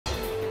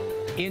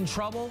In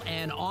trouble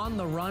and on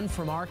the run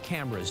from our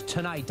cameras.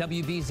 Tonight,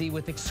 WBZ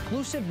with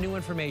exclusive new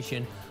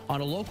information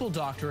on a local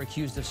doctor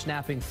accused of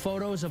snapping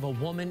photos of a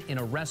woman in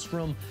a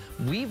restroom.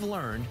 We've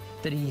learned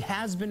that he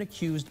has been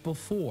accused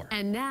before.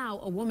 And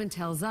now a woman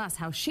tells us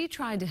how she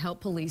tried to help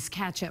police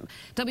catch him.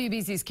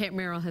 WBZ's Kate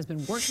Merrill has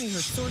been working her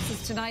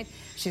sources tonight.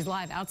 She's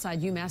live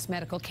outside UMass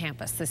Medical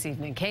Campus this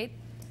evening. Kate?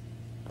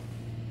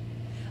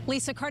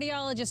 Lisa,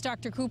 cardiologist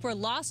Dr. Cooper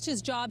lost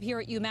his job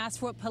here at UMass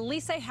for what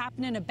police say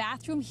happened in a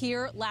bathroom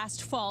here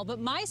last fall. But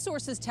my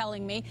source is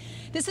telling me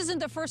this isn't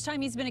the first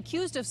time he's been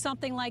accused of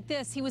something like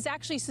this. He was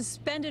actually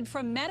suspended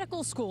from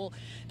medical school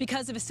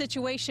because of a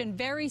situation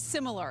very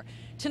similar.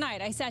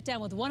 Tonight, I sat down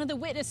with one of the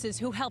witnesses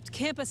who helped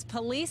campus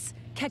police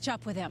catch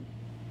up with him.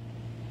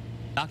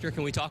 Doctor,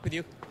 can we talk with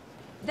you?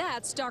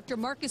 That's Dr.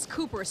 Marcus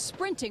Cooper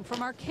sprinting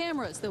from our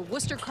cameras, the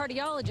Worcester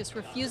cardiologist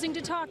refusing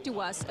to talk to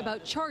us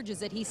about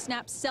charges that he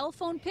snapped cell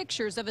phone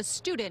pictures of a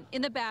student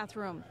in the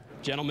bathroom.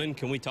 Gentlemen,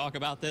 can we talk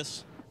about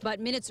this? But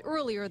minutes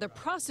earlier, the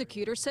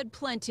prosecutor said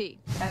plenty.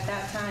 At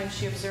that time,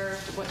 she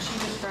observed what she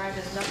described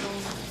as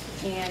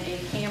nothing and a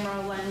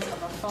camera lens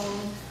of a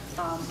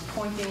phone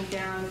pointing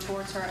down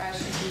towards her as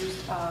she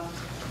used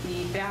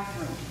the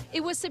bathroom.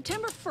 It was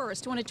September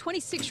 1st when a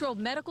 26-year-old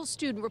medical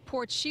student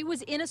reports she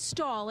was in a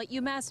stall at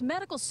UMass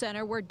Medical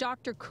Center where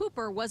Dr.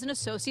 Cooper was an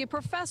associate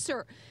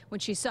professor when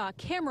she saw a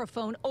camera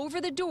phone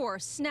over the door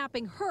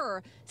snapping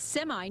her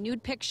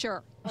semi-nude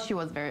picture. She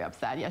was very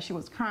upset. Yeah, she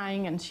was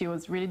crying and she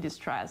was really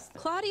distressed.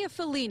 Claudia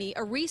Fellini,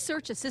 a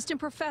research assistant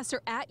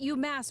professor at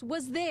UMass,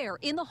 was there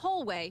in the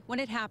hallway when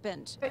it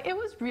happened. It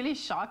was really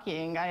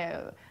shocking.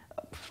 I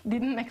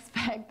didn't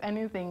expect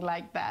anything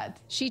like that.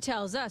 She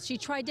tells us she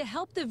tried to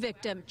help the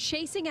victim,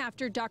 chasing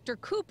after Dr.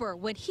 Cooper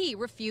when he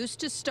refused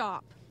to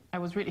stop. I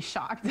was really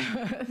shocked,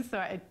 so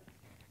I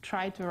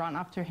tried to run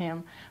after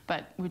him,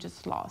 but we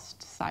just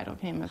lost sight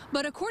of him.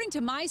 But according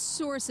to my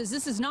sources,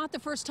 this is not the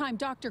first time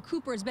Dr.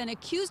 Cooper has been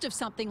accused of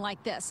something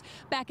like this.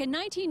 Back in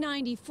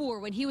 1994,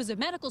 when he was a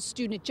medical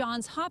student at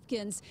Johns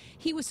Hopkins,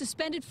 he was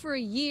suspended for a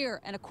year,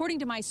 and according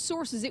to my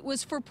sources, it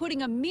was for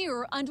putting a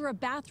mirror under a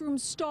bathroom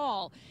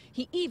stall.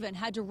 He even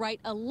had to write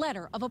a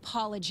letter of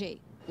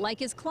apology. Like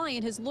his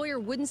client, his lawyer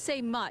wouldn't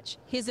say much.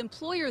 His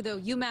employer, though,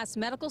 UMass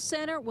Medical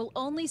Center, will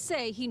only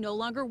say he no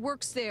longer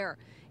works there.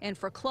 And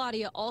for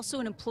Claudia, also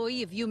an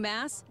employee of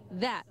UMass,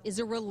 that is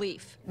a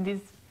relief. This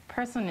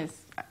person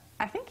is,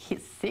 I think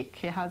he's sick.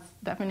 He has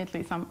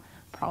definitely some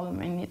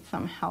problem and needs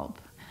some help.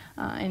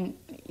 And,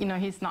 you know,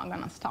 he's not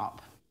going to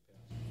stop.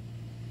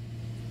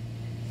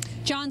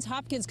 Johns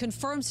Hopkins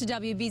confirms to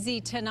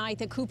WBZ tonight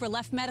that Cooper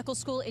left medical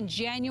school in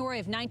January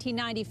of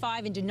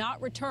 1995 and did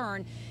not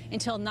return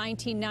until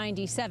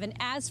 1997.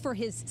 As for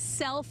his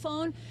cell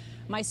phone,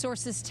 my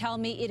sources tell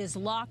me it is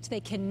locked. They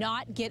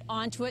cannot get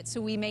onto it,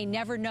 so we may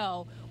never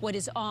know what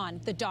is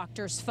on the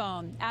doctor's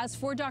phone. As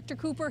for Dr.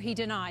 Cooper, he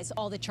denies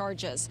all the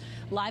charges.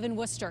 Live in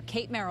Worcester,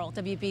 Kate Merrill,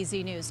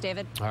 WBZ News.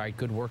 David? All right,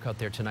 good work out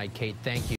there tonight, Kate. Thank you.